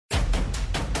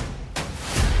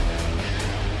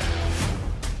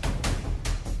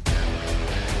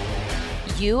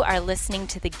You are listening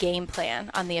to The Game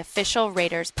Plan on the official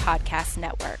Raiders Podcast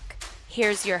Network.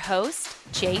 Here's your host,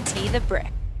 JT the Brick.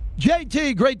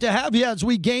 JT, great to have you as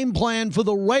we game plan for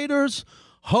the Raiders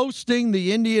hosting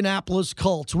the Indianapolis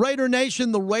Colts. Raider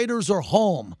Nation, the Raiders are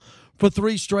home for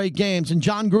 3 straight games. And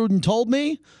John Gruden told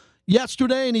me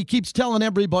yesterday, and he keeps telling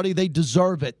everybody they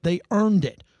deserve it. They earned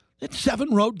it. It's 7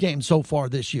 road games so far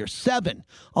this year. 7.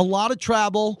 A lot of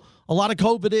travel, a lot of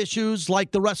COVID issues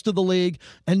like the rest of the league.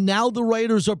 And now the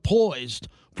Raiders are poised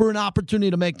for an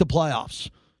opportunity to make the playoffs.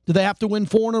 Do they have to win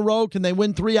 4 in a row? Can they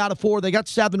win 3 out of 4? They got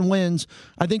 7 wins.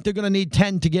 I think they're going to need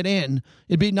 10 to get in.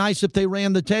 It'd be nice if they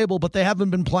ran the table, but they haven't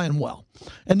been playing well.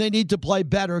 And they need to play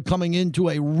better coming into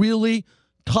a really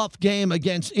tough game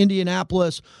against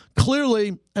Indianapolis.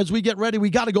 Clearly, as we get ready,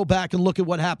 we got to go back and look at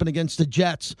what happened against the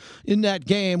Jets in that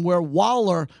game where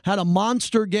Waller had a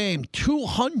monster game,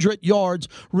 200 yards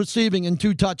receiving and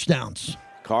 2 touchdowns.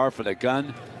 Carr for the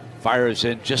gun, fires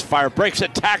in, breaks a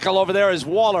tackle over there as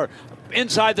Waller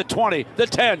inside the 20, the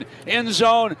 10, end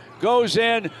zone, goes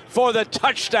in for the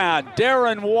touchdown.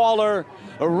 Darren Waller,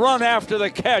 a run after the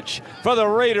catch for the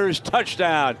Raiders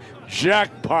touchdown.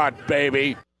 Jackpot,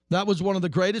 baby. That was one of the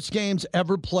greatest games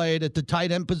ever played at the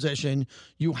tight end position.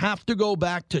 You have to go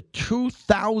back to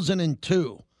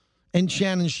 2002 and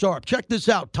Shannon Sharpe. Check this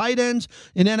out. Tight ends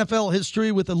in NFL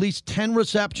history with at least 10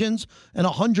 receptions and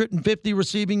 150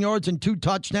 receiving yards and 2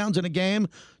 touchdowns in a game.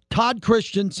 Todd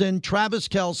Christensen, Travis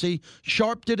Kelce,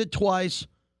 Sharpe did it twice,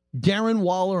 Darren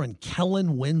Waller, and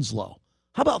Kellen Winslow.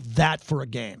 How about that for a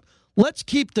game? Let's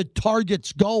keep the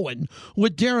targets going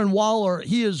with Darren Waller.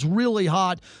 He is really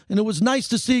hot, and it was nice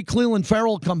to see Cleveland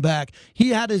Farrell come back. He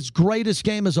had his greatest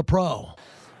game as a pro.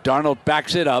 Darnold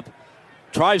backs it up,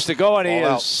 tries to go, and he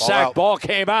is sacked. Ball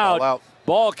came out.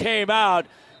 Ball came out.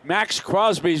 Max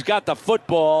Crosby's got the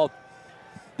football.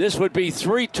 This would be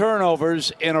 3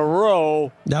 turnovers in a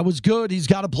row. That was good. He's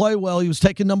got to play well. He was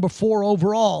taken number 4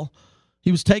 overall.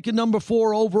 He was taken number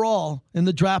 4 overall in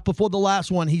the draft before the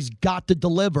last one. He's got to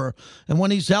deliver. And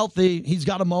when he's healthy, he's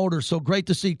got a motor. So great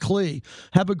to see Klee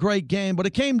have a great game. But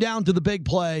it came down to the big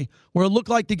play where it looked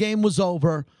like the game was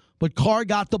over. But Carr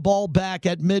got the ball back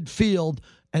at midfield,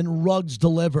 and Ruggs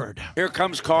delivered. Here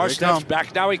comes Carr, steps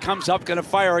back. Now he comes up, going to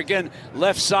fire again.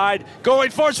 Left side,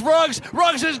 going for Ruggs.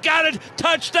 Ruggs has got it.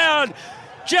 Touchdown.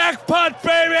 Jackpot,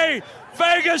 baby.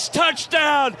 Vegas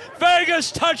touchdown!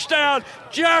 Vegas touchdown!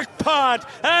 Jackpot!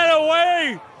 And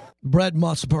away! Brett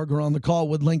Musburger on the call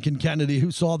with Lincoln Kennedy, who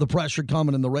saw the pressure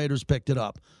coming and the Raiders picked it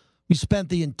up. We spent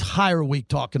the entire week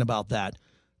talking about that.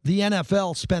 The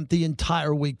NFL spent the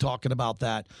entire week talking about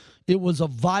that. It was a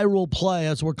viral play,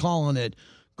 as we're calling it.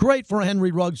 Great for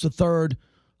Henry Ruggs III.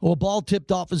 A ball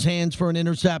tipped off his hands for an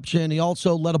interception. He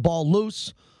also let a ball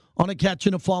loose on a catch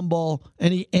and a fumble,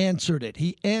 and he answered it.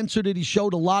 He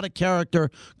showed a lot of character.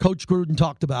 Coach Gruden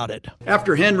talked about it.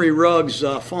 After Henry Ruggs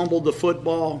fumbled the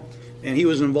football and he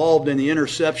was involved in the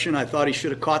interception, I thought he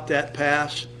should have caught that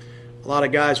pass. A lot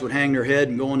of guys would hang their head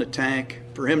and go in the tank.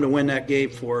 For him to win that game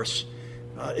for us,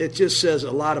 it just says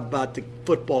a lot about the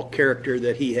football character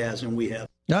that he has and we have.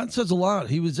 That says a lot.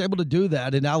 He was able to do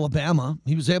that in Alabama.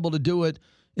 He was able to do it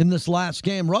in this last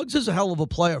game. Ruggs is a hell of a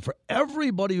player. For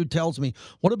everybody who tells me,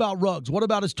 what about Ruggs? What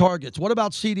about his targets? What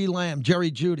about CeeDee Lamb,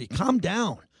 Jerry Jeudy? Calm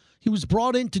down. He was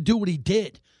brought in to do what he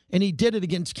did, and he did it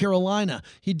against Carolina.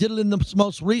 He did it in the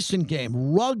most recent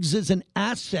game. Ruggs is an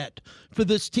asset for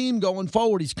this team going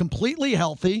forward. He's completely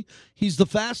healthy. He's the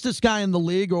fastest guy in the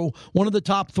league, or one of the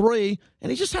top 3,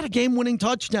 and he just had a game-winning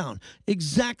touchdown.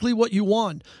 Exactly what you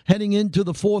want heading into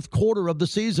the 4th quarter of the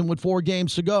season with 4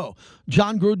 games to go.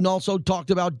 John Gruden also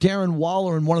talked about Darren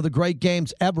Waller in one of the great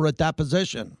games ever at that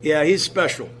position. Yeah, he's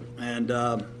special. And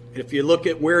if you look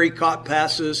at where he caught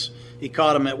passes, he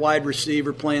caught him at wide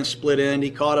receiver playing split end.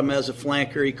 He caught him as a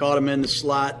flanker. He caught him in the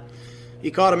slot. He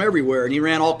caught him everywhere, and he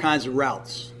ran all kinds of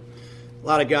routes. A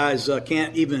lot of guys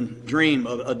can't even dream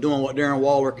of doing what Darren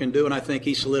Waller can do, and I think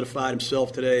he solidified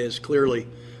himself today as clearly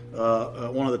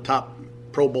one of the top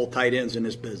Pro Bowl tight ends in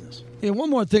this business. Yeah,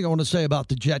 one more thing I want to say about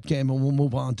the Jet game, and we'll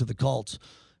move on to the Colts.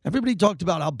 Everybody talked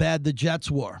about how bad the Jets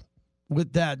were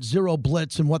with that 0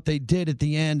 blitz and what they did at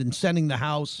the end and sending the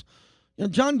house. You know,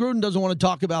 John Gruden doesn't want to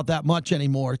talk about that much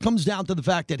anymore. It comes down to the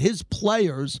fact that his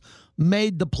players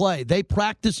made the play. They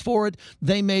practiced for it.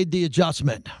 They made the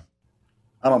adjustment.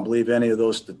 I don't believe any of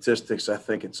those statistics. I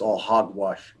think it's all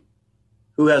hogwash.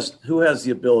 Who has the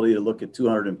ability to look at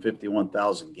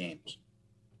 251,000 games?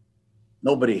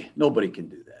 Nobody can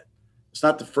do that. It's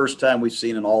not the first time we've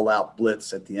seen an all-out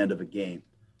blitz at the end of a game.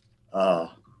 I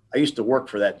used to work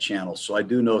for that channel, so I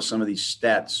do know some of these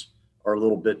stats are a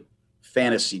little bit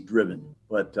fantasy-driven.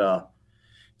 But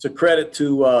It's a credit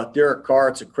to Derek Carr.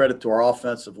 It's a credit to our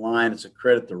offensive line. It's a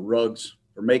credit to Ruggs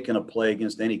for making a play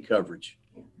against any coverage.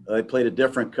 They played a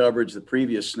different coverage the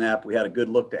previous snap. We had a good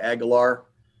look to Aguilar,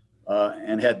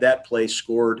 and had that play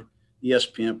scored,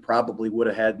 ESPN probably would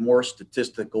have had more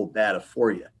statistical data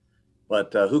for you.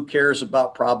 But who cares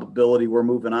about probability? We're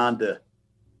moving on to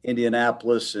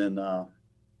Indianapolis and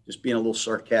just being a little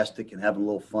sarcastic and having a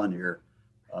little fun here.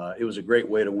 It was a great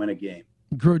way to win a game.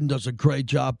 Gruden does a great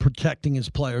job protecting his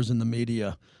players in the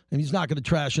media. And he's not going to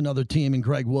trash another team in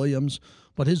Greg Williams,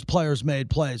 but his players made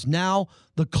plays. Now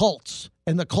the Colts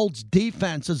and the Colts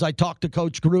defense, as I talked to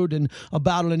Coach Gruden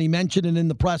about it, and he mentioned it in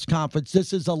the press conference,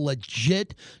 this is a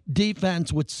legit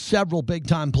defense with several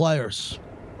big-time players.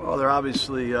 Well, they're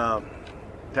obviously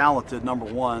talented, number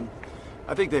one.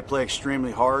 I think they play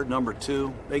extremely hard, number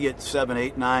two. They get 7,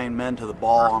 8, 9 men to the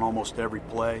ball on almost every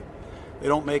play. They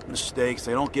don't make mistakes.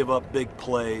 They don't give up big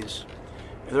plays.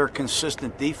 They're a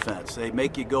consistent defense. They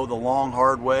make you go the long,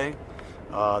 hard way.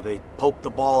 They poke the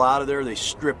ball out of there. They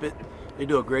strip it. They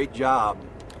do a great job.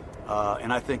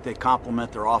 And I think they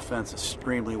complement their offense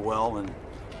extremely well. And,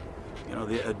 you know,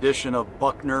 the addition of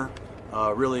Buckner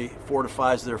really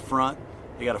fortifies their front.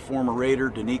 They got a former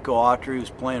Raider, Danico Autry, who's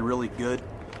playing really good.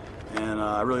 And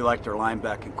I really like their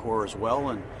linebacking core as well.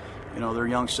 And, you know, their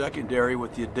young secondary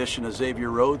with the addition of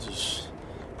Xavier Rhodes is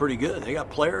pretty good. They got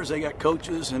players, they got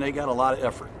coaches, and they got a lot of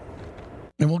effort.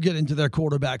 And we'll get into their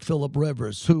quarterback, Phillip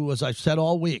Rivers, who, as I've said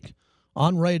all week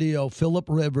on radio, Phillip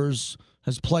Rivers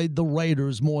has played the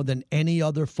Raiders more than any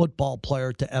other football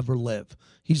player to ever live.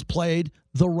 He's played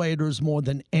the Raiders more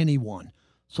than anyone.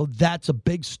 So that's a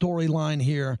big storyline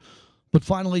here. But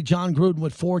finally, John Gruden,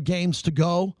 with 4 games to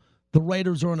go, the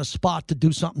Raiders are in a spot to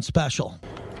do something special.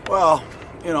 Well,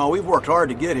 you know, we've worked hard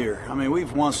to get here. I mean,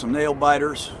 we've won some nail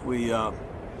biters. We've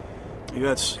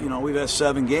had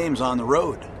 7 games on the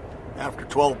road. After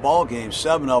 12 ball games,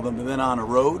 7 of them have been on the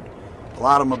road. A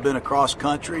lot of them have been across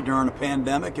country during the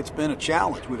pandemic. It's been a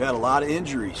challenge. We've had a lot of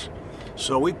injuries.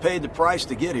 So we paid the price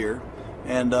to get here,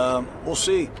 and we'll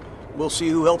see. We'll see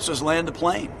who helps us land the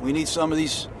plane. We need some of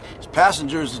these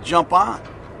passengers to jump on,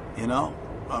 you know.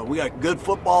 We got good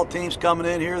football teams coming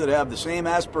in here that have the same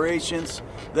aspirations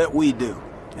that we do.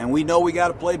 And we know we got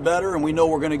to play better, and we know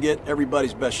we're going to get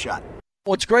everybody's best shot.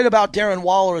 What's great about Darren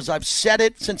Waller is I've said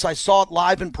it since I saw it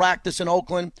live in practice in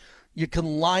Oakland. You can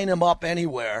line him up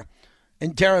anywhere.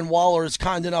 And Darren Waller is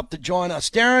kind enough to join us.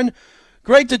 Darren,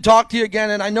 great to talk to you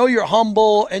again. And I know you're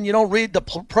humble and you don't read the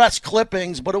press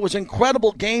clippings, but it was an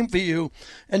incredible game for you.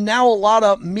 And now a lot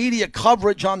of media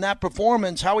coverage on that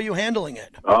performance. How are you handling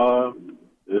it?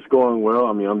 It's going well.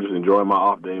 I mean, I'm just enjoying my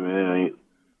off day, man. I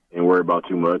ain't worried about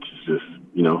too much. It's just,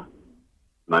 you know,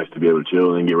 nice to be able to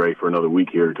chill and get ready for another week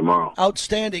here tomorrow.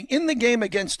 Outstanding. In the game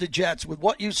against the Jets, with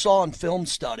what you saw in film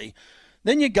study,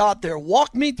 then you got there.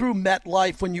 Walk me through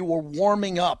MetLife when you were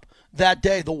warming up that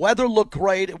day. The weather looked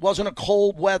great. It wasn't a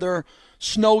cold weather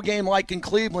snow game like in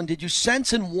Cleveland. Did you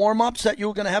sense in warm-ups that you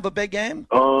were going to have a big game?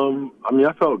 I mean,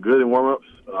 I felt good in warm-ups.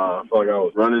 I felt like I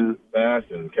was running fast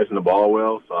and catching the ball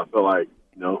well, so I felt like,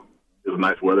 you know, it was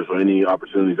nice weather, so any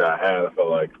opportunities that I had, I felt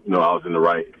like, you know, I was in the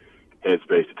right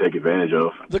headspace to take advantage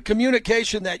of. The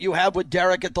communication that you have with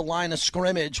Derek at the line of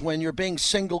scrimmage when you're being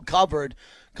single covered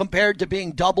compared to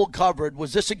being double covered,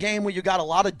 was this a game where you got a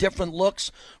lot of different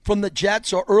looks from the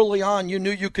Jets, or early on you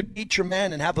knew you could beat your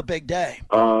man and have a big day?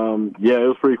 Yeah, it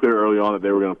was pretty clear early on that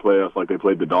they were going to play us like they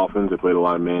played the Dolphins. They played a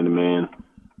lot of man-to-man,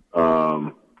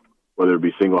 whether it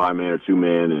be single high man or two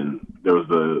man, and they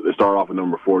started off with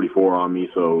number 44 on me,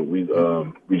 so we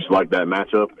just liked that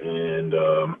matchup, and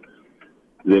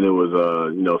then it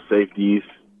was you know, safeties,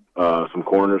 some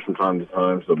corners from time to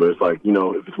time. So, but it's like, you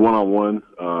know, if it's one-on-one,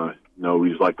 you know, we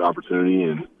just like the opportunity,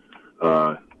 and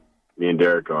me and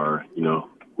Derek are, you know,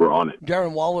 we're on it.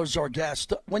 Darren Waller's our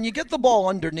guest. When you get the ball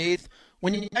underneath,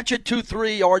 when you get you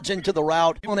 2-3 yards into the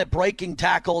route, doing it, breaking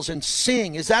tackles and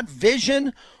seeing, is that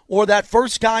vision or that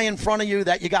first guy in front of you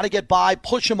that you got to get by,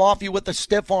 push him off you with a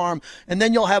stiff arm, and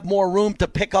then you'll have more room to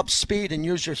pick up speed and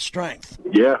use your strength?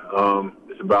 Yeah,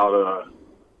 it's about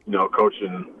you know,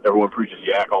 coaching. Everyone preaches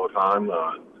yak all the time.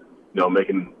 You know,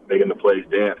 making the plays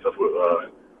dance. That's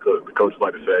what the coaches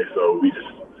like to say. So we just,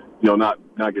 you know, not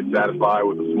get satisfied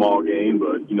with a small game,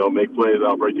 but, you know, make plays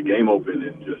that'll break the game open,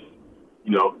 and just,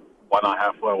 you know, why not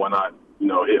have fun? Why not, you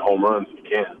know, hit home runs if you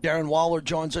can? Darren Waller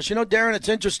joins us. You know, Darren, it's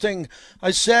interesting.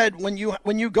 I said when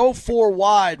you go 4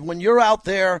 wide, when you're out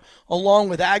there along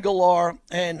with Aguilar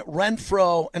and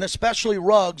Renfro and especially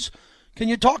Ruggs, can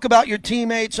you talk about your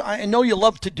teammates? I know you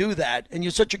love to do that, and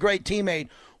you're such a great teammate.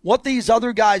 what these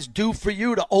other guys do for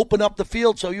you to open up the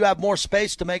field so you have more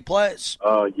space to make plays.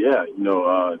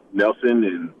 Nelson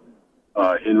and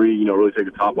Henry, really take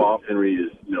the top off. Henry is,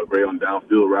 great on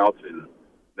downfield routes, and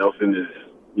Nelson is,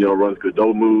 runs good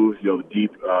double moves, the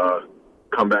deep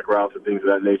comeback routes and things of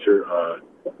that nature.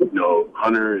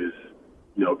 Hunter is,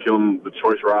 killing the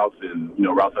choice routes and,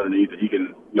 routes underneath that he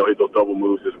can, hit those double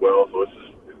moves as well. So it's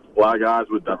just a lot of guys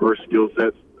with diverse skill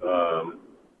sets.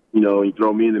 You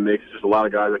throw me in the mix, it's just a lot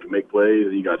of guys that can make plays.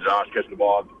 And you got Josh catching the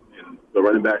ball and the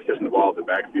running backs catching the ball at the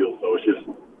backfield. So it's just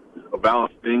a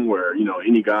balanced thing where,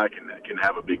 any guy can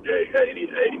have a big day at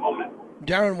any moment.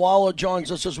 Darren Waller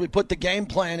joins us as we put the game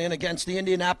plan in against the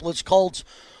Indianapolis Colts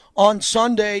on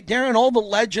Sunday. Darren, all the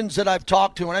legends that I've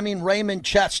talked to, and I mean Raymond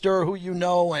Chester, who you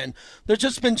know, and there's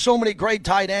just been so many great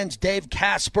tight ends, Dave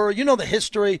Casper, the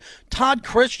history, Todd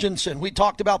Christensen, we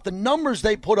talked about the numbers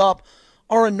they put up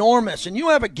are enormous, and you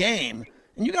have a game,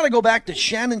 and you got to go back to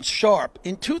Shannon Sharp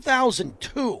in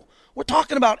 2002. We're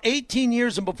talking about 18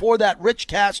 years, and before that, Rich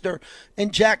Castor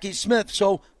and Jackie Smith.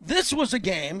 So this was a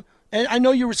game, and I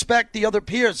know you respect the other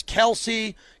peers,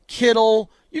 Kelsey, Kittle.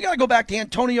 You got to go back to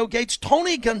Antonio Gates.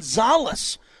 Tony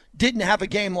Gonzalez didn't have a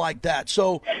game like that.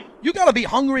 So you got to be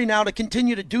hungry now to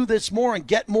continue to do this more and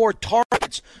get more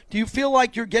targets. Do you feel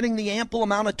like you're getting the ample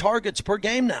amount of targets per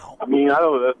game now? I mean, I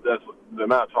know that's the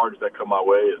amount of targets that come my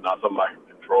way is not something I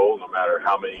can control, no matter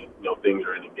how many things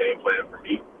are in the game plan for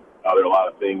me. There are a lot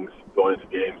of things going into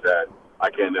games that I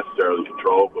can't necessarily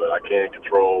control, but I can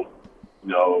control,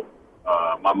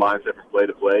 my mindset from play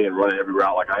to play and running every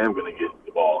route like I am going to get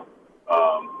the ball.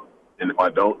 And if I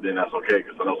don't, then that's okay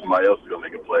because I know somebody else is going to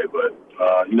make a play. But,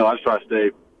 I just try to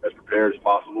stay as prepared as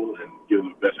possible and give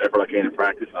them the best effort I can in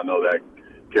practice. I know that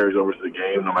carries over to the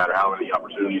game no matter how many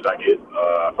opportunities I get.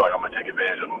 I feel like I'm going to take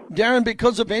advantage of them. Darren,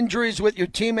 because of injuries with your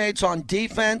teammates on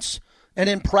defense and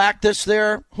in practice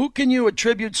there, who can you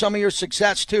attribute some of your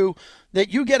success to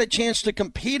that you get a chance to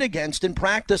compete against in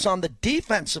practice on the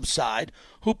defensive side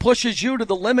who pushes you to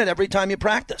the limit every time you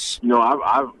practice?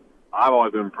 I've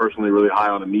always been personally really high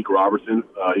on Amik Robertson.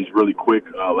 He's really quick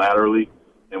laterally,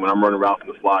 and when I'm running routes in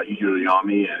the slot, he's usually on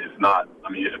me, and it's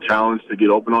a challenge to get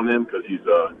open on him because he's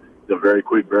a very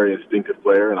quick, very instinctive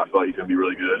player, and I feel like he's going to be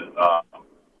really good.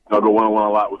 I'll go one-on-one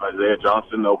a lot with Isaiah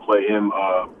Johnson. They'll play him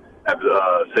at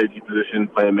the safety position,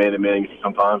 playing man-to-man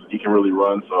sometimes. He can really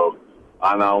run, so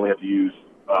I not only have to use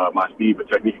my speed but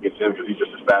technique against him because he's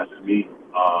just as fast as me.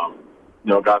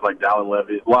 Guys like Dallin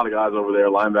Levitt, a lot of guys over there,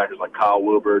 linebackers like Kyle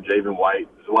Wilbur, Javen White.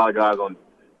 There's a lot of guys on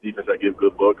defense that give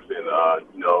good looks and,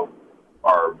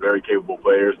 are very capable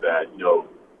players that,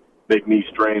 make me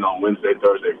strain on Wednesday,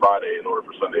 Thursday, Friday in order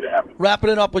for Sunday to happen. Wrapping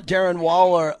it up with Darren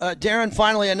Waller. Darren,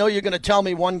 finally, I know you're going to tell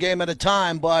me one game at a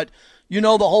time, but the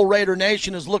whole Raider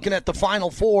Nation is looking at the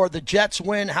Final Four, the Jets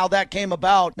win, how that came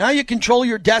about. Now you control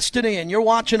your destiny, and you're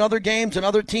watching other games and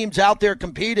other teams out there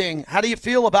competing. How do you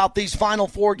feel about these Final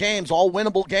Four games, all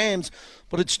winnable games,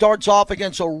 but it starts off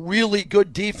against a really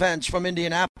good defense from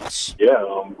Indianapolis? Yeah,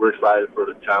 we're excited for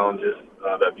the challenges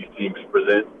that these teams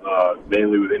present,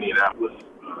 mainly with Indianapolis.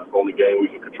 It's the only game we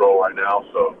can control right now,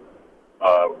 so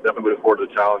definitely looking forward to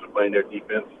the challenge of playing their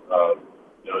defense.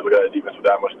 Look at a defense with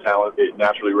that much talent, it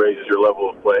naturally raises your level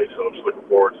of play. So I'm just looking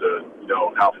forward to,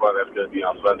 how fun that's going to be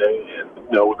on Sunday. And,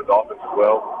 with the Dolphins as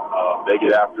well, they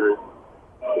get after it.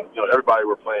 Everybody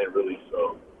we're playing really.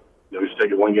 So, we just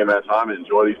take it one game at a time and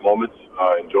enjoy these moments,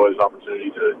 enjoy this opportunity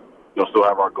to, still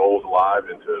have our goals alive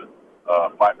and to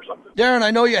fight for something. Darren,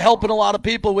 I know you're helping a lot of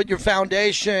people with your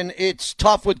foundation. It's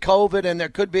tough with COVID, and there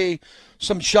could be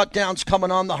some shutdowns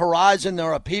coming on the horizon.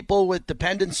 There are people with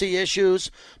dependency issues,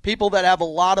 people that have a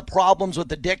lot of problems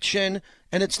with addiction,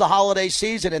 and it's the holiday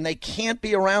season, and they can't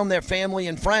be around their family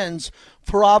and friends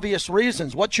for obvious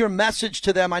reasons. What's your message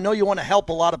to them? I know you want to help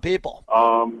a lot of people.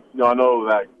 I know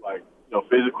that,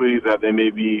 physically that they may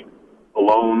be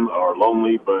alone or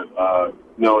lonely, but,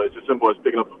 it's as simple as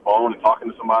picking up the phone and talking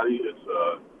to somebody.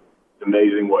 It's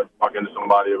amazing what talking to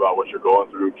somebody about what you're going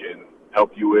through can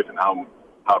help you with and how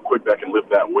quick that can lift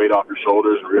that weight off your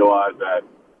shoulders and realize that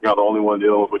you're not the only one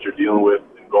dealing with what you're dealing with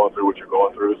and going through what you're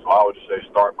going through. So I would just say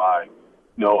start by,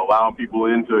 allowing people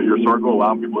into your circle,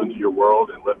 allowing people into your world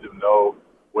and let them know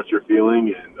what you're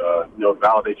feeling and,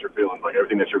 validate your feelings. Like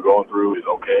everything that you're going through is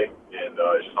okay. And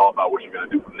it's just all about what you're going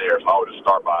to do from there. So I would just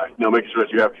start by, making sure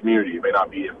that you have community. It may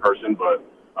not be in person, but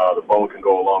the phone can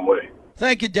go a long way.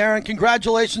 Thank you, Darren.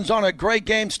 Congratulations on a great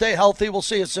game. Stay healthy. We'll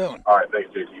see you soon. All right. Thanks,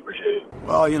 JT. Appreciate it.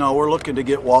 Well, we're looking to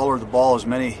get Waller the ball as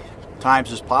many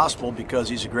times as possible because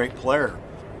he's a great player.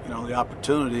 The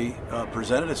opportunity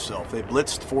presented itself. They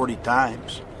blitzed 40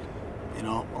 times.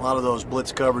 A lot of those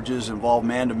blitz coverages involve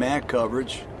man-to-man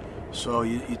coverage. So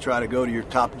you try to go to your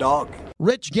top dog.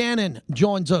 Rich Gannon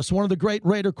joins us, one of the great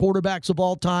Raider quarterbacks of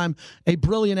all time, a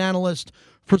brilliant analyst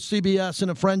for CBS and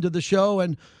a friend of the show.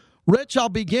 And Rich, I'll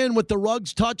begin with the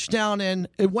Ruggs touchdown, and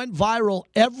it went viral.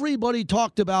 Everybody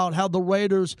talked about how the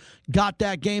Raiders got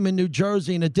that game in New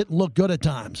Jersey, and it didn't look good at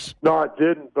times. No, it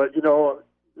didn't. But,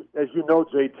 as you know,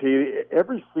 JT,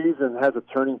 every season has a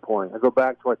turning point. I go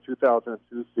back to our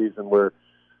 2002 season where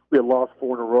we had lost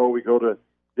 4 in a row. We go to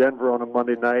Denver on a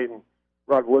Monday night, and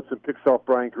Rod Woodson picks off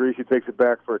Brian Grease. He takes it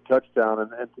back for a touchdown.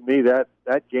 And to me, that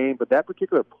game, but that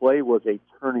particular play was a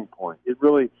turning point. It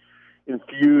really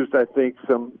infused, I think,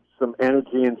 some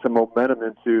energy and some momentum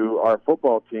into our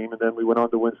football team, and then we went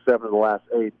on to win 7 of the last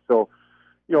 8. So,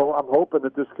 I'm hoping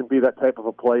that this can be that type of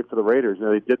a play for the Raiders.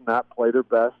 They did not play their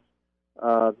best.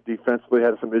 Defensively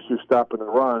had some issues stopping the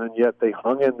run, and yet they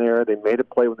hung in there. They made a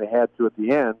play when they had to at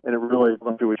the end, and it really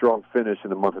went to a strong finish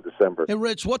in the month of December. Hey,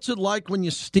 Rich, what's it like when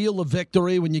you steal a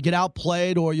victory, when you get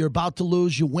outplayed or you're about to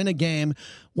lose, you win a game?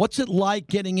 What's it like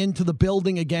getting into the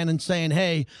building again and saying,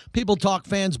 hey, people talk,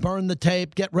 fans, burn the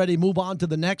tape, get ready, move on to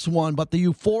the next one, but the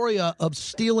euphoria of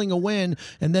stealing a win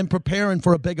and then preparing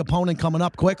for a big opponent coming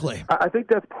up quickly? I think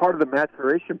that's part of the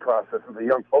maturation process of a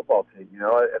young football team.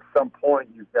 At some point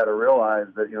you've got to realize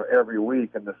that, every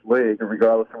week in this league,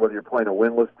 regardless of whether you're playing a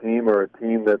winless team or a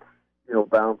team that's,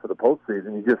 bound for the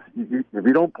postseason, if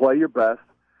you don't play your best,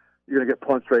 you're going to get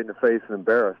punched right in the face and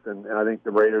embarrassed. And I think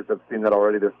the Raiders have seen that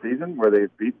already this season, where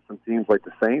they've beaten some teams like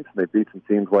the Saints, and they beat some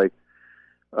teams like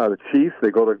the Chiefs. They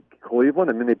go to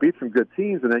Cleveland, they beat some good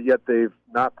teams, and yet they've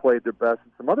not played their best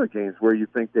in some other games where you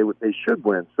think they should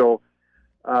win. So,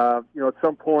 at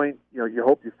some point, you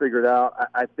hope you figure it out.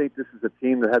 I think this is a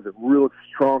team that has a real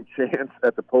strong chance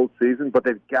at the postseason, but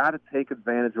they've got to take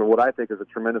advantage of what I think is a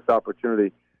tremendous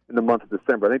opportunity in the month of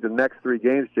December. I think the next 3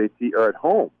 games, JT, are at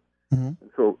home. Mm-hmm.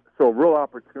 And so a real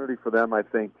opportunity for them, I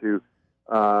think, to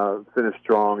finish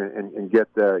strong and get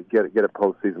a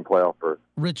postseason playoff berth.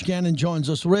 Rich Gannon joins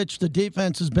us. Rich, the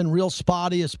defense has been real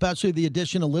spotty, especially the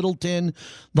addition of Littleton.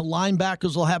 The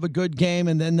linebackers will have a good game,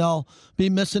 and then they'll be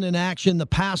missing in action. The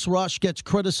pass rush gets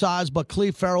criticized, but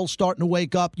Cleve Farrell's starting to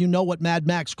wake up. You know what Mad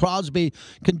Max Crosby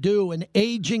can do. An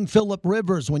aging Phillip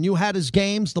Rivers, when you had his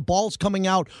games, the ball's coming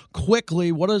out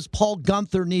quickly. What does Paul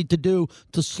Gunther need to do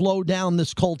to slow down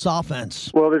this Colts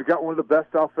offense? Well, they've got one of the best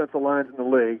offensive lines in the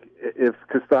league. If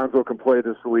Costanzo can play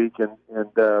this week, and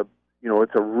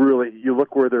it's a really, you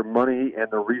look where their money and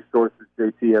the resources,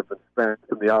 JT, have been spent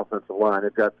in the offensive line.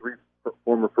 They've got 3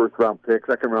 former first-round picks,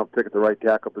 second-round pick at the right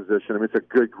tackle position. It's a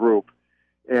good group,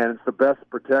 and it's the best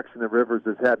protection that Rivers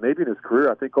has had maybe in his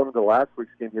career. I think going into last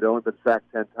week's game, he'd only been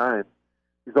sacked 10 times.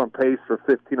 He's on pace for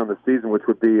 15 on the season, which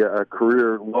would be a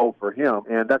career low for him,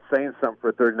 and that's saying something for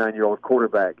a 39-year-old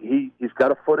quarterback. He's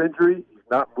got a foot injury. He's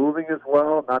not moving as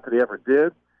well, not that he ever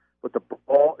did. But the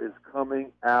ball is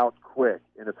coming out quick,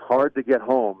 and it's hard to get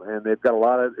home. And they've got a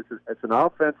lot of it's an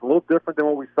offense a little different than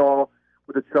what we saw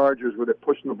with the Chargers, where they're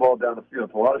pushing the ball down the field.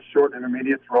 It's a lot of short and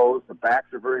intermediate throws. The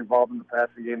backs are very involved in the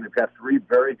passing game. They've got 3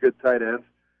 very good tight ends.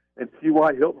 And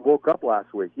T.Y. Hilton woke up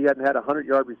last week. He hadn't had a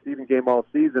 100-yard receiving game all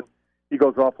season. He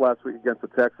goes off last week against the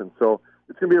Texans. So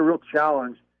it's going to be a real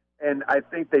challenge. And I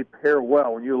think they pair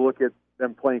well when you look at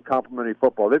them playing complementary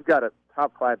football. They've got a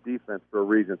top 5 defense for a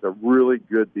reason. It's a really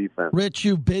good defense. Rich,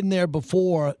 you've been there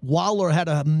before. Waller had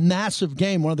a massive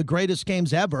game, one of the greatest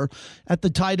games ever at the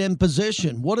tight end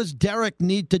position. What does Derek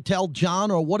need to tell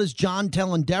John, or what is John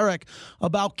telling Derek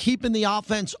about keeping the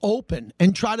offense open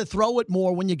and try to throw it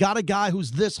more when you got a guy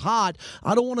who's this hot?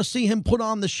 I don't want to see him put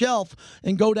on the shelf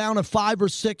and go down to 5 or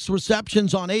 6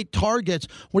 receptions on 8 targets.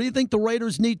 What do you think the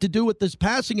Raiders need to do with this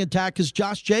passing attack, because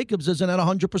Josh Jacobs isn't at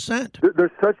 100%?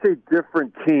 There's such a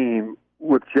different team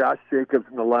with Josh Jacobs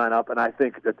in the lineup, and I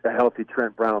think that a healthy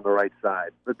Trent Brown on the right side,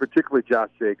 but particularly Josh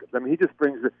Jacobs. He just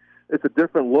brings it. It's a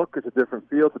different look. It's a different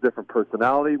feel. It's a different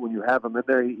personality. When you have him in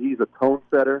there, he's a tone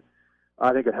setter.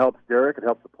 I think it helps Derek. It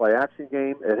helps the play-action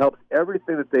game. It helps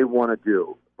everything that they want to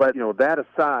do. But, that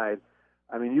aside,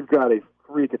 you've got a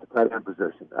freak at the tight end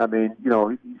position.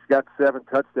 He's got 7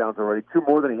 touchdowns already, 2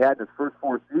 more than he had in his first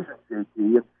 4 seasons,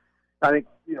 JT. I think,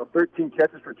 13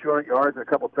 catches for 200 yards and a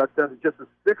couple touchdowns. It's just the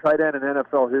 6th tight end in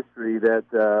NFL history that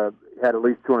had at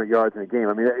least 200 yards in a game.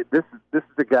 This is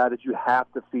the guy that you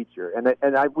have to feature.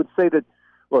 And I would say that,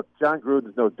 look, John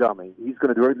Gruden's no dummy. He's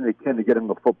going to do everything they can to get him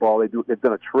the football. They've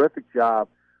done a terrific job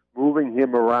moving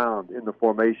him around in the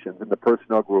formations and the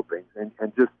personnel groupings. And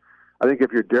just, I think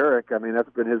if you're Derek, that's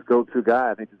been his go-to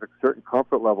guy. I think there's a certain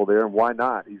comfort level there, and why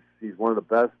not? He's one of the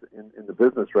best in the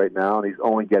business right now, and he's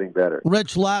only getting better.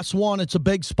 Rich, last one. It's a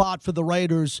big spot for the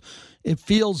Raiders. It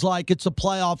feels like it's a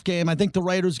playoff game. I think the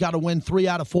Raiders got to win 3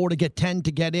 out of 4 to get 10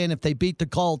 to get in. If they beat the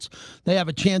Colts, they have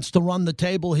a chance to run the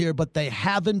table here, but they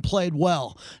haven't played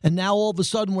well. And now all of a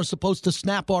sudden we're supposed to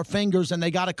snap our fingers and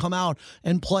they got to come out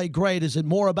and play great. Is it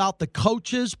more about the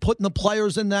coaches putting the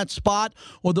players in that spot,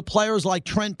 or the players like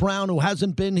Trent Brown, who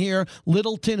hasn't been here,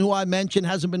 Littleton, who I mentioned,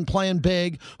 hasn't been playing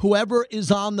big, whoever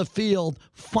is on the field,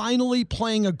 finally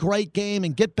playing a great game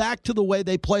and get back to the way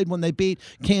they played when they beat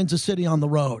Kansas City on the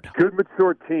road? Good,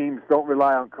 mature teams don't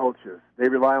rely on coaches. They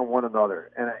rely on one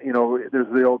another. And, there's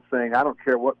the old saying, I don't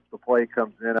care what the play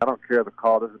comes in. I don't care the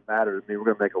call. It doesn't matter to me. We're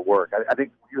going to make it work. I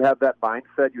think you have that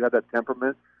mindset, you have that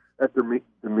temperament, that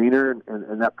demeanor,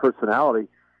 and that personality.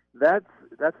 That's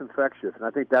infectious, and I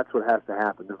think that's what has to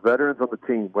happen. The veterans on the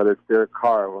team, whether it's Derek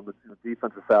Carr on the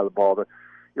defensive side of the ball,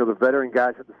 the veteran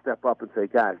guys have to step up and say,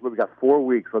 guys, look, we got 4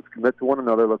 weeks. Let's commit to one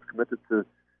another. Let's commit to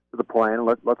the plan.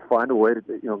 Let's find a way to,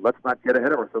 let's not get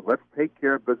ahead of ourselves. Let's take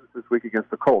care of business this week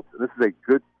against the Colts. And this is a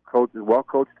good coach, a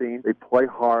well-coached team. They play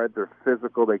hard. They're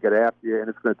physical. They get after you, and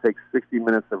it's going to take 60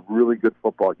 minutes of really good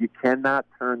football. You cannot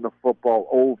turn the football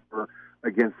over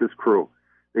against this crew.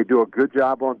 They do a good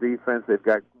job on defense. They've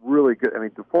got really good.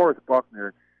 DeForest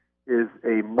Buckner is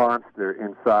a monster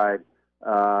inside,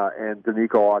 and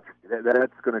Danico Autry.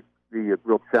 That's going to be a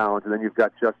real challenge. And then you've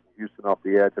got Justin Houston off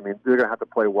the edge. They're going to have to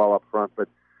play well up front. But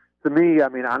to me,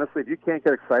 honestly, if you can't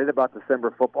get excited about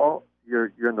December football,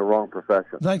 you're in the wrong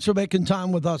profession. Thanks for making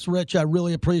time with us, Rich. I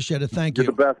really appreciate it. Thank you.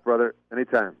 You're the best, brother.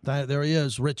 Anytime. There he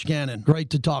is, Rich Gannon. Great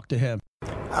to talk to him.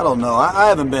 I don't know. I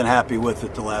haven't been happy with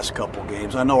it the last couple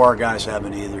games. I know our guys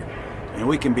haven't either. And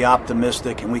we can be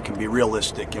optimistic and we can be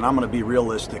realistic. And I'm going to be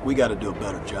realistic. We got to do a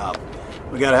better job.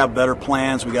 We got to have better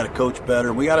plans. We got to coach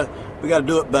better. We got to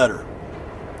do it better.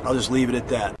 I'll just leave it at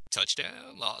that.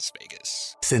 Touchdown, Las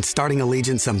Vegas. Since starting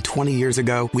Allegiant some 20 years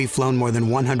ago, we've flown more than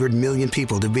 100 million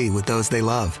people to be with those they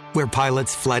love. We're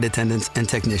pilots, flight attendants, and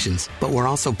technicians. But we're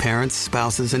also parents,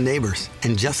 spouses, and neighbors.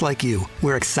 And just like you,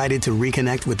 we're excited to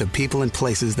reconnect with the people and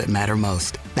places that matter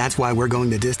most. That's why we're going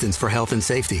the distance for health and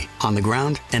safety, on the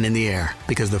ground and in the air.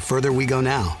 Because the further we go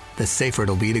now, the safer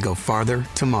it'll be to go farther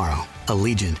tomorrow.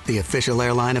 Allegiant, the official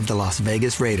airline of the Las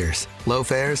Vegas Raiders. Low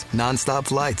fares, nonstop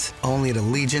flights, only at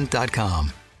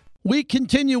Allegiant.com. We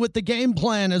continue with the game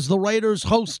plan as the Raiders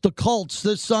host the Colts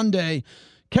this Sunday.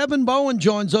 Kevin Bowen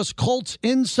joins us, Colts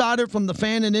insider from the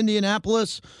Fan in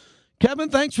Indianapolis.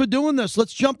 Kevin, thanks for doing this.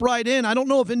 Let's jump right in. I don't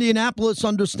know if Indianapolis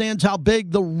understands how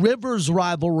big the Rivers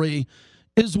rivalry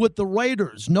is with the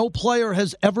Raiders. No player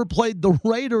has ever played the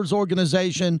Raiders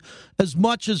organization as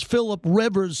much as Phillip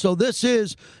Rivers. So this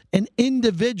is an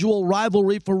individual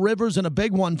rivalry for Rivers and a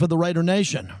big one for the Raider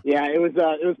Nation. Yeah, it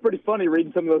was pretty funny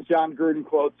reading some of those John Gruden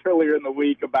quotes earlier in the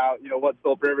week about what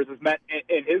Phillip Rivers has meant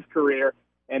in his career,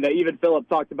 and even Phillip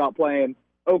talked about playing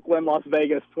Oakland, Las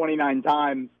Vegas 29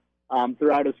 times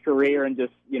throughout his career, and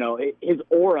just his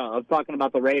aura of talking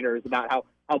about the Raiders, about how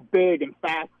big and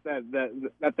fast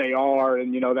that they are,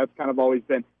 and that's kind of always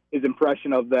been his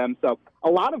impression of them. So a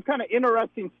lot of kind of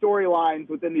interesting storylines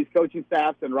within these coaching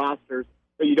staffs and rosters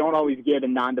that you don't always get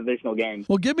in non-divisional games.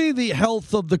 Well, give me the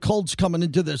health of the Colts coming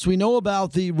into this. We know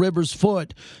about the Rivers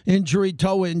foot injury,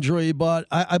 toe injury, but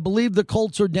I believe the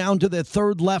Colts are down to their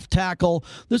third left tackle.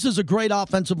 This is a great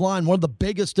offensive line, one of the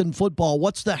biggest in football.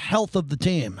 What's the health of the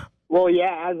team? Well,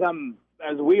 yeah,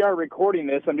 as we are recording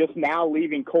this, I'm just now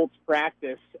leaving Colts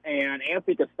practice, and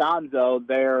Anthony Costanzo,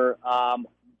 their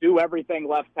do everything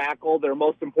left tackle, their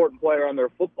most important player on their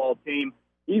football team,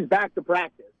 he's back to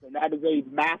practice, and that is a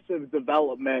massive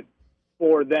development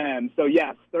for them. So,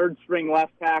 yes, third-string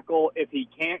left tackle if he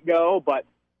can't go, but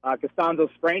Costanzo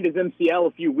sprained his MCL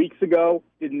a few weeks ago,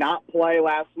 did not play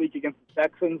last week against the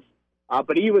Texans,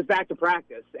 but he was back to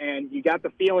practice, and you got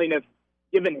the feeling if,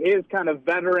 given his kind of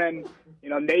veteran,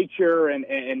 nature and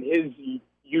his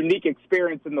unique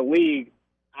experience in the league,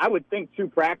 I would think 2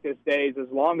 practice days, as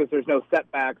long as there's no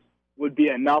setbacks, would be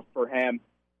enough for him.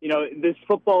 This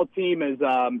football team is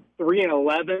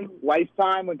 3-11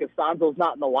 lifetime when Costanzo's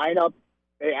not in the lineup.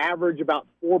 They average about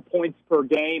 4 points per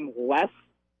game less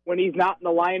when he's not in the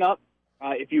lineup.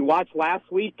 If you watch last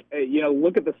week,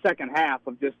 look at the second half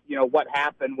of just, what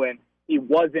happened when he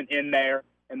wasn't in there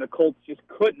and the Colts just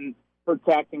couldn't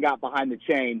protect and got behind the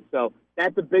chain. So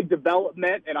that's a big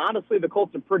development. And honestly, the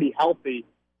Colts are pretty healthy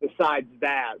besides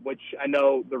that, which I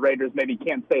know the Raiders maybe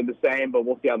can't say the same, but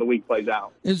we'll see how the week plays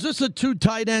out. Is this a 2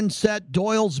 tight end set?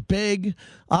 Doyle's big,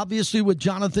 obviously with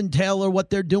Jonathan Taylor, what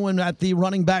they're doing at the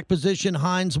running back position.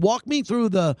 Hines, walk me through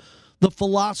the the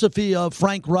philosophy of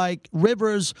Frank Reich.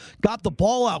 Rivers got the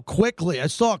ball out quickly. I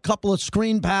saw a couple of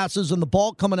screen passes and the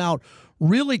ball coming out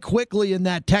really quickly in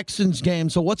that Texans game.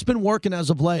 So what's been working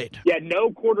as of late? Yeah,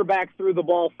 no quarterback threw the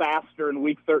ball faster in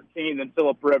Week 13 than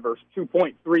Phillip Rivers,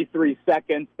 2.33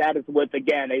 seconds. That is with,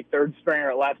 again, a third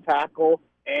stringer at left tackle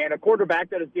and a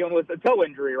quarterback that is dealing with a toe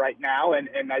injury right now.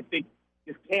 And I think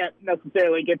just can't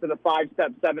necessarily get to the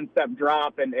 5-step, 7-step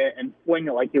drop and swing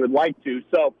it like he would like to.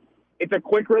 So it's a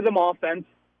quick rhythm offense.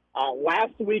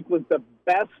 Last week was the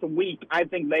best week I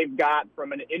think they've got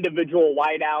from an individual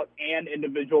wideout and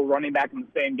individual running back in the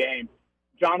same game.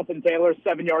 Jonathan Taylor,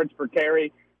 7 yards per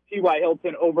carry. T.Y.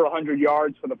 Hilton, over 100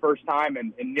 yards for the first time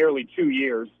in nearly 2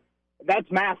 years. That's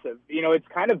massive. It's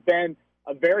kind of been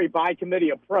a very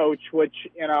by-committee approach, which,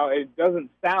 it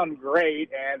doesn't sound great,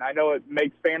 and I know it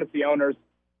makes fantasy owners,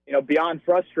 beyond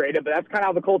frustrated, but that's kind of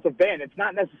how the Colts have been. It's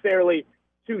not necessarily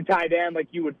two tight end like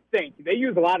you would think. They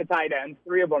use a lot of tight ends,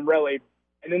 3 of them really,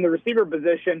 and then the receiver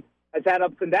position has had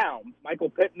ups and downs. Michael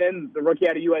Pittman, the rookie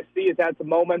out of USC, has had some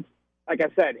moments. Like I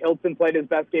said, Hilton played his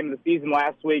best game of the season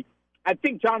last week. I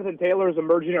think Jonathan Taylor is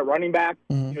emerging at running back.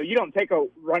 Mm-hmm. You don't take a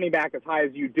running back as high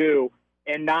as you do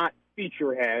and not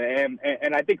feature him.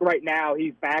 And I think right now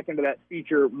he's back into that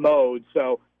feature mode.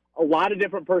 So a lot of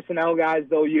different personnel guys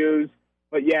they'll use.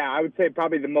 But, yeah, I would say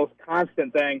probably the most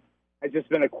constant thing has just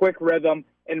been a quick rhythm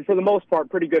and, for the most part,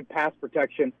 pretty good pass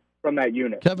protection from that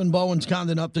unit. Kevin Bowen's kind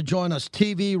enough to join us.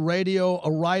 TV, radio,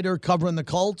 a writer covering the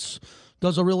Colts.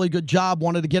 Does a really good job.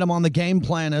 Wanted to get him on the game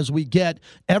plan as we get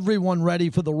everyone ready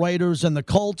for the Raiders and the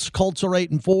Colts. Colts are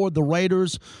 8-4. The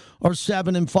Raiders are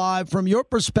 7-5. From your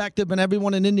perspective and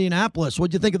everyone in Indianapolis,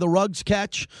 what do you think of the Ruggs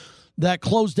catch that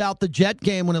closed out the Jet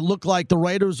game when it looked like the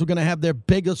Raiders were going to have their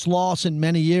biggest loss in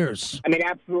many years? I mean,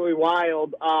 absolutely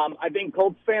wild. I think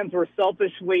Colts fans were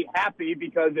selfishly happy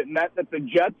because it meant that the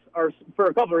Jets are, for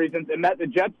a couple of reasons, it meant the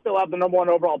Jets still have the number 1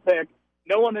 overall pick.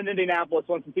 No one in Indianapolis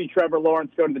wants to see Trevor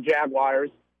Lawrence go to the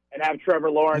Jaguars and have Trevor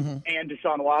Lawrence and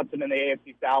Deshaun Watson in the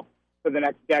AFC South for the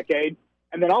next decade.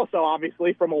 And then also,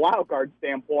 obviously, from a wild card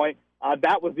standpoint,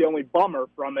 that was the only bummer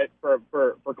from it for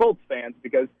Colts fans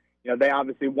because, they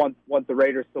obviously want the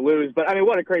Raiders to lose. But, I mean,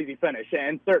 what a crazy finish.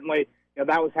 And certainly, that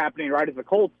was happening right as the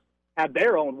Colts had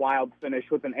their own wild finish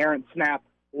with an errant snap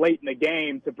late in the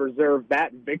game to preserve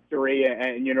that victory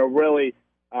and really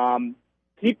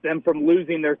keep them from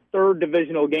losing their 3rd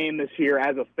divisional game this year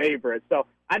as a favorite. So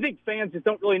I think fans just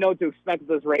don't really know what to expect of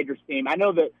this Raiders team. I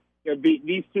know that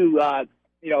these two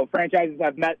franchises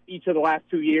have met each of the last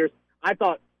 2 years. I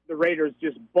thought the Raiders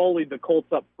just bullied the Colts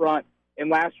up front in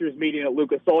last year's meeting at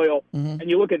Lucas Oil. And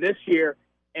you look at this year,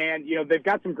 and they've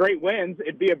got some great wins.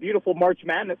 It'd be a beautiful March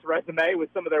Madness resume with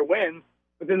some of their wins.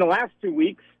 But in the last 2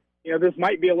 weeks, this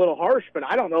might be a little harsh, but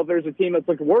I don't know if there's a team that's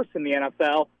looked worse in the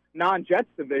NFL, non-Jets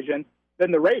division,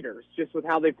 than the Raiders, just with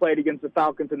how they played against the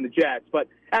Falcons and the Jets. But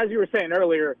as you were saying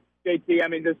earlier, JT, I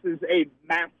mean, this is a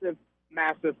massive,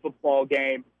 massive football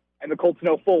game, and the Colts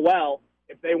know full well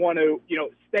if they want to,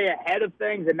 stay ahead of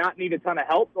things and not need a ton of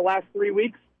help the last 3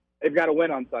 weeks, they've got to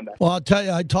win on Sunday. Well, I'll tell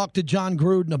you, I talked to John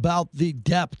Gruden about the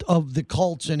depth of the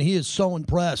Colts, and he is so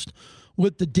impressed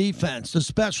with the defense,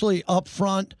 especially up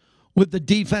front with the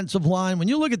defensive line. When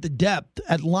you look at the depth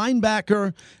at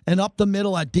linebacker and up the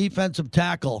middle at defensive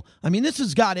tackle, I mean, this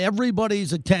has got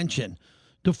everybody's attention.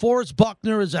 DeForest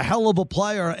Buckner is a hell of a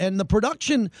player, and the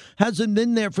production hasn't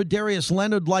been there for Darius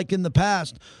Leonard like in the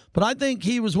past. But I think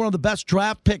he was one of the best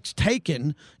draft picks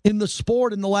taken in the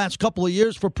sport in the last couple of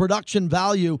years for production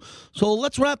value. So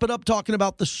let's wrap it up talking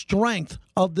about the strength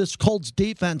of this Colts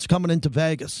defense coming into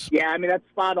Vegas. Yeah, I mean, that's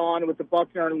spot on with the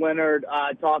Buckner and Leonard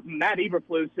talking. Matt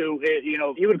Eberflus, who,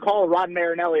 he would call Rod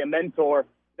Marinelli a mentor.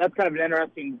 That's kind of an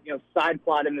interesting, side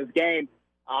plot in this game.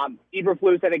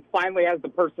 Eberflus, I think, finally has the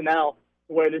personnel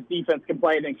where this defense can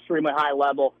play at an extremely high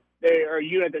level. They are a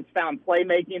unit that's found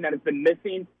playmaking that has been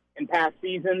missing in past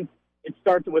seasons. It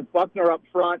starts with Buckner up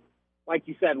front. Like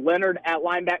you said, Leonard at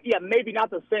linebacker. Yeah, maybe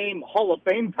not the same Hall of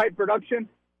Fame type production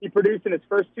he produced in his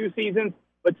first 2 seasons,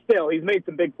 but still, he's made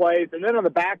some big plays. And then on the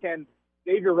back end,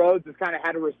 Xavier Rhodes has kind of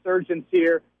had a resurgence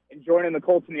here and joining the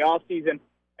Colts in the offseason.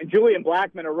 And Julian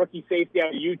Blackmon, a rookie safety out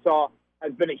of Utah,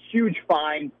 has been a huge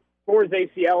find. Tore his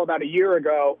ACL about a year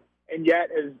ago, and yet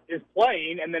is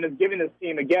playing and then is giving this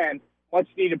team, again,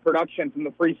 much-needed production from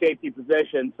the free safety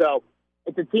position. So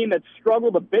it's a team that's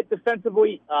struggled a bit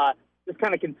defensively, just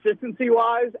kind of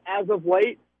consistency-wise as of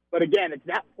late. But, again, it's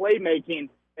that playmaking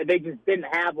that they just didn't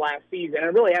have last season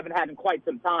and really haven't had in quite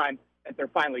some time that they're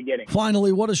finally getting.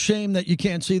 Finally, what a shame that you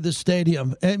can't see this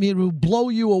stadium. I mean, it will blow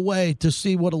you away to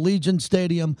see what Allegiant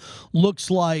Stadium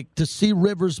looks like, to see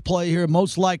Rivers play here,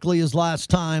 most likely his last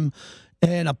time.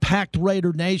 and a packed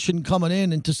Raider Nation coming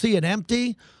in, and to see it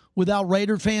empty without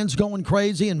Raider fans going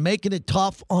crazy and making it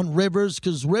tough on Rivers,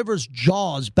 because Rivers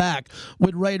jaws back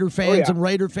with Raider fans, and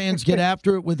Raider fans get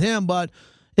after it with him. But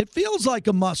it feels like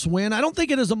a must-win. I don't think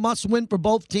it is a must-win for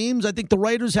both teams. I think the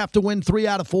Raiders have to win 3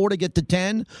 out of 4 to get to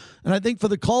 10. And I think for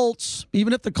the Colts,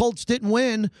 even if the Colts didn't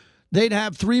win, they'd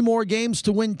have 3 more games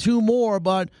to win 2 more.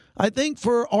 But I think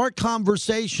for our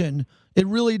conversation, it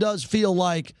really does feel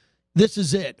like this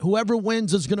is it. Whoever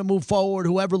wins is going to move forward.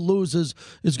 Whoever loses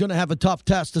is going to have a tough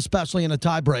test, especially in a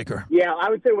tiebreaker. Yeah, I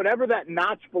would say whatever that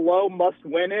notch below must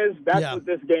win is, that's what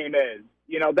this game is.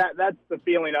 You know, that's the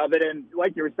feeling of it. And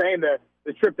like you were saying,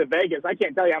 the trip to Vegas, I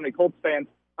can't tell you how many Colts fans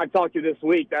I've talked to this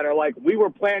week that are like, we were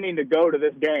planning to go to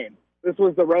this game. This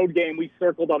was the road game we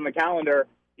circled on the calendar,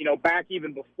 you know, back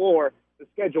even before the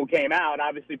schedule came out,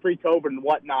 obviously pre-COVID and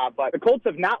whatnot. But the Colts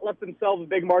have not left themselves a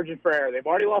big margin for error. They've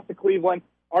already lost to Cleveland,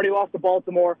 already lost to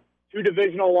Baltimore, 2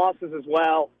 divisional losses as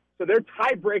well. So their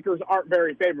tiebreakers aren't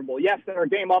very favorable. Yes, they're a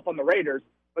game up on the Raiders,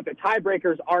 but the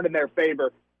tiebreakers aren't in their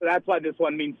favor. So that's why this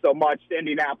one means so much to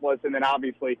Indianapolis, and then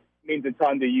obviously means a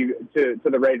ton to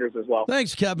the Raiders as well.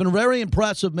 Thanks, Kevin. Very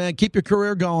impressive, man. Keep your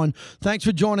career going. Thanks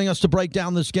for joining us to break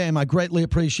down this game. I greatly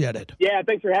appreciate it. Yeah,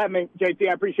 thanks for having me, JT.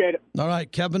 I appreciate it. All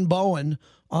right, Kevin Bowen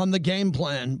on the game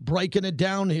plan, breaking it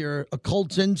down here, a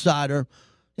Colts insider.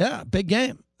 Yeah, big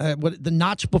game. The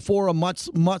notch before a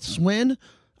must win.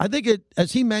 I think it,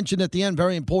 as he mentioned at the end,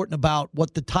 very important about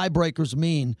what the tiebreakers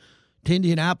mean to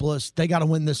Indianapolis. They got to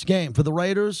win this game. For the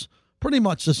Raiders, pretty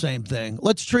much the same thing.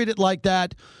 Let's treat it like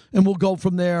that, and we'll go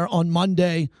from there on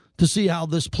Monday to see how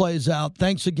this plays out.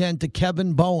 Thanks again to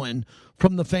Kevin Bowen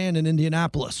from The Fan in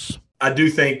Indianapolis. I do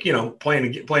think, you know,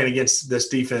 playing against this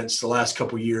defense the last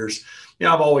couple of years, you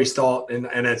know, I've always thought, and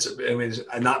it's, I mean, it's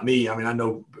not me. I mean, I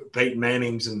know Peyton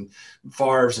Manning's and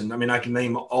Favre's, and I mean, I can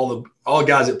name all the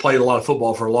guys that played a lot of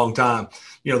football for a long time.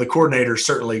 You know, the coordinators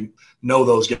certainly know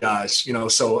those guys, you know,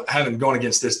 so having gone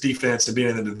against this defense and being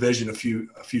in the division a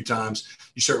few times,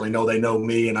 you certainly know they know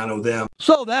me and I know them.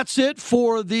 So that's it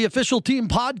for the official team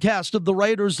podcast of the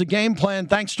Raiders, The Game Plan.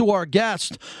 Thanks to our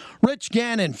guest, Rich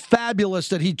Gannon. Fabulous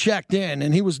that he checked in,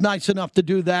 and he was nice enough to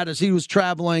do that as he was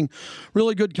traveling.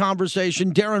 Really good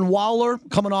conversation. Darren Waller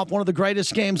coming off one of the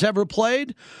greatest games ever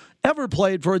played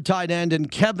for a tight end,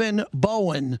 and Kevin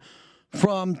Bowen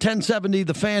from 1070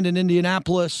 The Fan in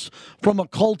Indianapolis from a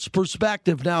Colts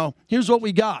perspective. Now, here's what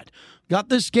we got. Got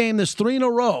this game, this 3 in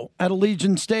a row at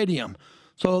Allegiant Stadium.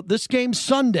 So this game's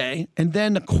Sunday, and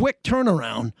then a quick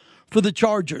turnaround for the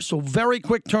Chargers. So very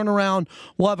quick turnaround.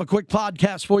 We'll have a quick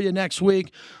podcast for you next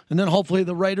week, and then hopefully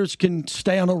the Raiders can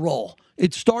stay on a roll.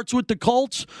 It starts with the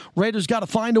Colts. Raiders got to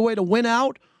find a way to win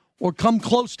out or come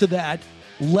close to that.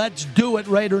 Let's do it,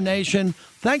 Raider Nation.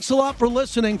 Thanks a lot for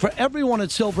listening. For everyone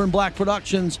at Silver and Black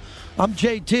Productions, I'm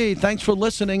JT. Thanks for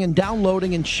listening and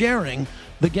downloading and sharing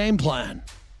The Game Plan.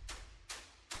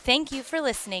 Thank you for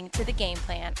listening to The Game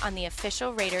Plan on the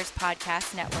official Raiders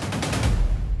Podcast Network.